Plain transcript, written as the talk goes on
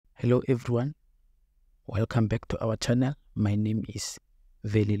Hello everyone, welcome back to our channel. My name is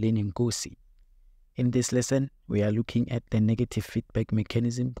Velileni Nkosi. In this lesson, we are looking at the negative feedback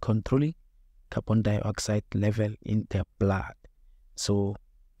mechanism controlling carbon dioxide level in the blood. So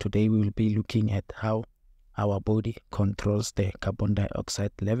today we will be looking at how our body controls the carbon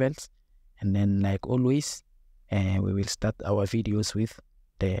dioxide levels, and then like always, we will start our videos with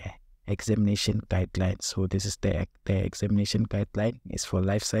the examination guidelines. So this is the examination guideline is for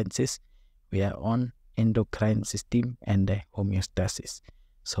life sciences. We are on endocrine system and homeostasis.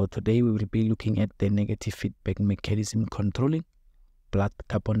 So today we will be looking at the negative feedback mechanism controlling blood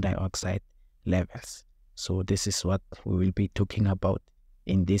carbon dioxide levels. So this is what we will be talking about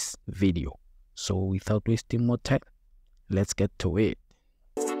in this video. So without wasting more time, let's get to it.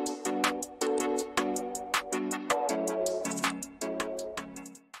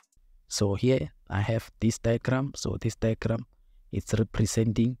 So here I have this diagram. So this diagram is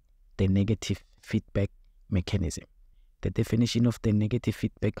representing the negative feedback mechanism. The definition of the negative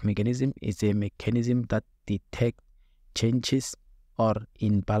feedback mechanism is a mechanism that detects changes or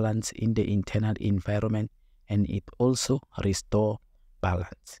imbalance in the internal environment, and it also restores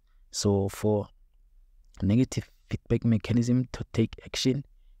balance. So for negative feedback mechanism to take action,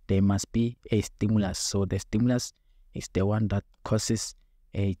 there must be a stimulus. So the stimulus is the one that causes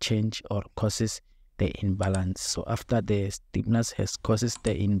a change or causes the imbalance. So after the stimulus has causes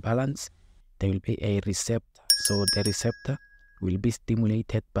the imbalance, there will be a receptor. So the receptor will be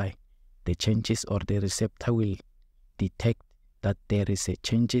stimulated by the changes, or the receptor will detect that there is a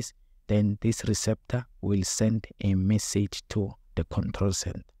changes. Then this receptor will send a message to the control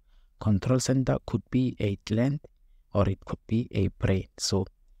center. Control center could be a gland or it could be a brain. So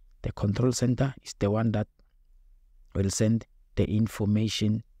the control center is the one that will send the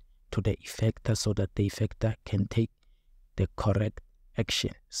information to the effector so that the effector can take the correct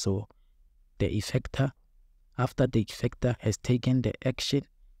action. So the effector, after the effector has taken the action,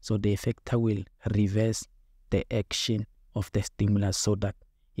 so the effector will reverse the action of the stimulus so that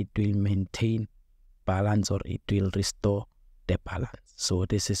it will maintain balance, or it will restore the balance. So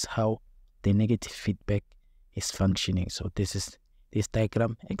this is how the negative feedback is functioning. So this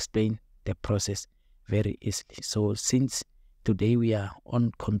diagram explains the process very easily. So since today we are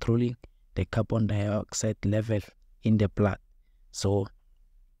on controlling the carbon dioxide level in the blood, so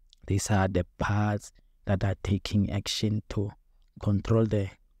these are the parts that are taking action to control the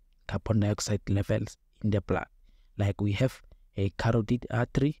carbon dioxide levels in the blood. Like we have a carotid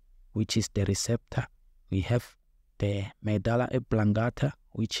artery, which is the receptor. We have the medulla oblongata,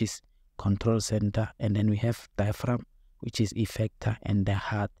 which is control center, and then we have diaphragm, which is effector, and the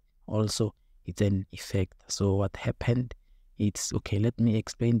heart also is an effector. So what happened? It's okay. Let me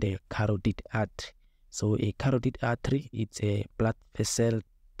explain the carotid artery. So a carotid artery, it's a blood vessel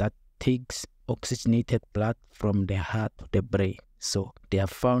that takes oxygenated blood from the heart to the brain. So they are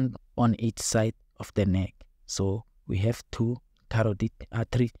found on each side of the neck. So we have two carotid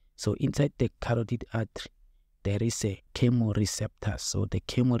arteries. So inside the carotid artery, there is a chemoreceptor. So the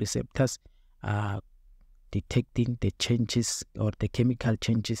chemoreceptors are detecting the changes or the chemical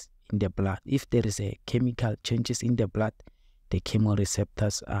changes in the blood. If there is a chemical changes in the blood, the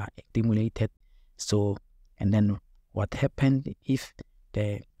chemoreceptors are stimulated. So, and then what happened if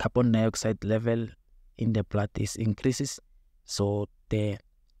the carbon dioxide level in the blood is increases? So the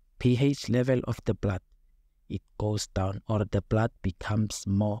pH level of the blood, it goes down, or the blood becomes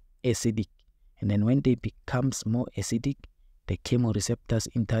more acidic. And then when they becomes more acidic, the chemoreceptors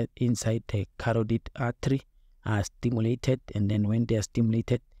inside the carotid artery are stimulated, and then when they are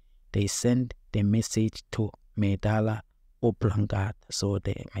stimulated, they send the message to medulla oblongata. So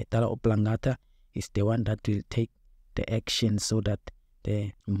the medulla oblongata is the one that will take the action so that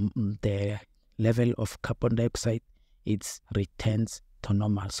the level of carbon dioxide returns to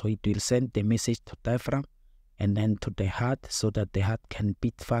normal. So it will send the message to diaphragm and then to the heart so that the heart can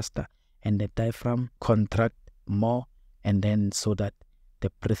beat faster and the diaphragm contract more, and then so that the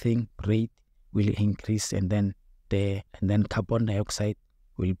breathing rate will increase, and then carbon dioxide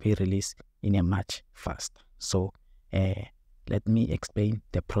will be released in a much faster. So let me explain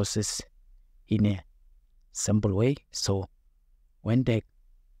the process in a simple way. So when the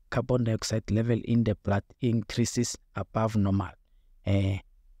carbon dioxide level in the blood increases above normal,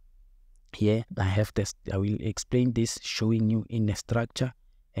 here I have this. I will explain this, showing you in the structure.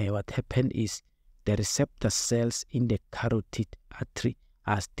 What happened is the receptor cells in the carotid artery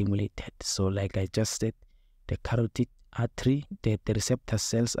are stimulated. So like I just said, the carotid artery, the receptor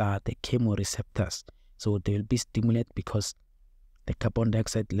cells are the chemoreceptors. So they will be stimulated because the carbon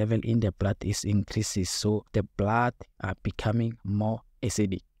dioxide level in the blood is increases. So the blood are becoming more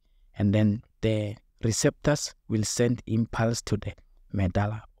acidic. and then the receptors will send impulse to the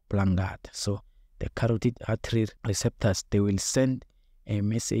medulla oblongata. So the carotid artery receptors, they will send a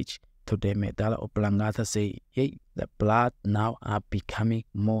message to the medulla oblongata, say, hey, the blood now are becoming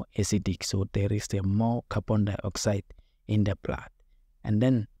more acidic, so there is more carbon dioxide in the blood. And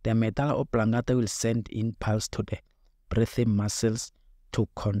then the medulla oblongata will send impulse to the breathing muscles to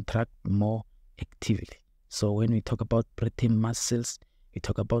contract more actively. So when we talk about breathing muscles, we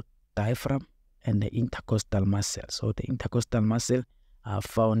talk about diaphragm and the intercostal muscle. So the intercostal muscle are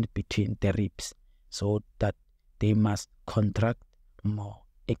found between the ribs, so that they must contract more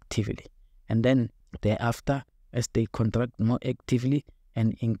actively. And then thereafter, as they contract more actively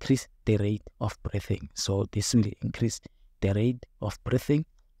and increase the rate of breathing, so this will increase the rate of breathing.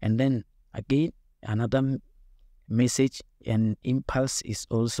 And then again, another message and impulse is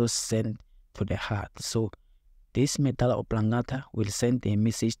also sent to the heart. So this medulla oblongata will send a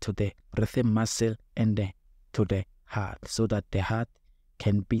message to the breathing muscle and to the heart, so that the heart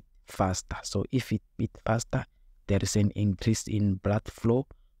can beat faster. So if it beats faster, there is an increase in blood flow.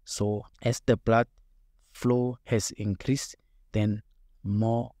 So as the blood flow has increased, then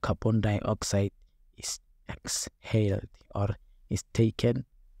more carbon dioxide is exhaled or is taken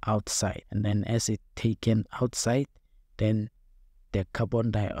outside. And then as it's taken outside, then the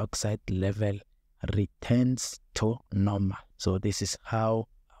carbon dioxide level returns to normal. So this is how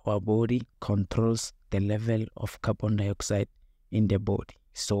our body controls the level of carbon dioxide in the body.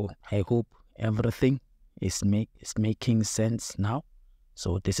 So I hope everything is making sense now.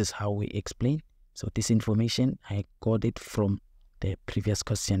 So this is how we explain. So this information, I got it from the previous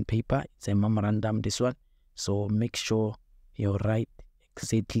question paper. It's a memorandum, this one. So make sure you write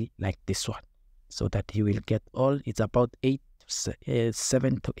exactly like this one, so that you will get all. It's about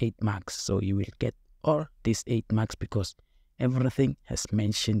 7 to 8 marks. So you will get all these 8 marks because everything has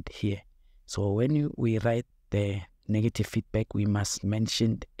mentioned here. So when we write the negative feedback, we must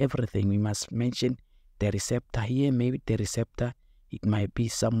mention everything. We must mention the receptor here. Maybe the receptor, it might be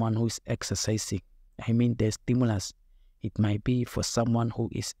someone who is exercising. I mean the stimulus, it might be for someone who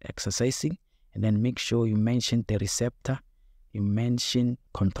is exercising. And then make sure you mention the receptor, you mention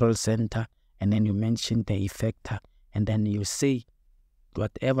control center, and then you mention the effector. And then you say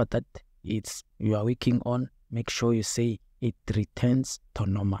whatever that it's you are working on, make sure you say it returns to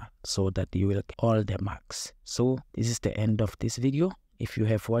normal, so that you will get all the marks. So this is the end of this video. If you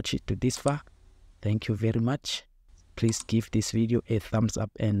have watched it to this far, thank you very much. Please give this video a thumbs up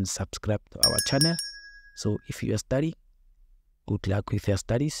and subscribe to our channel. So if you are studying, good luck with your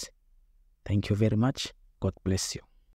studies. Thank you very much. God bless you.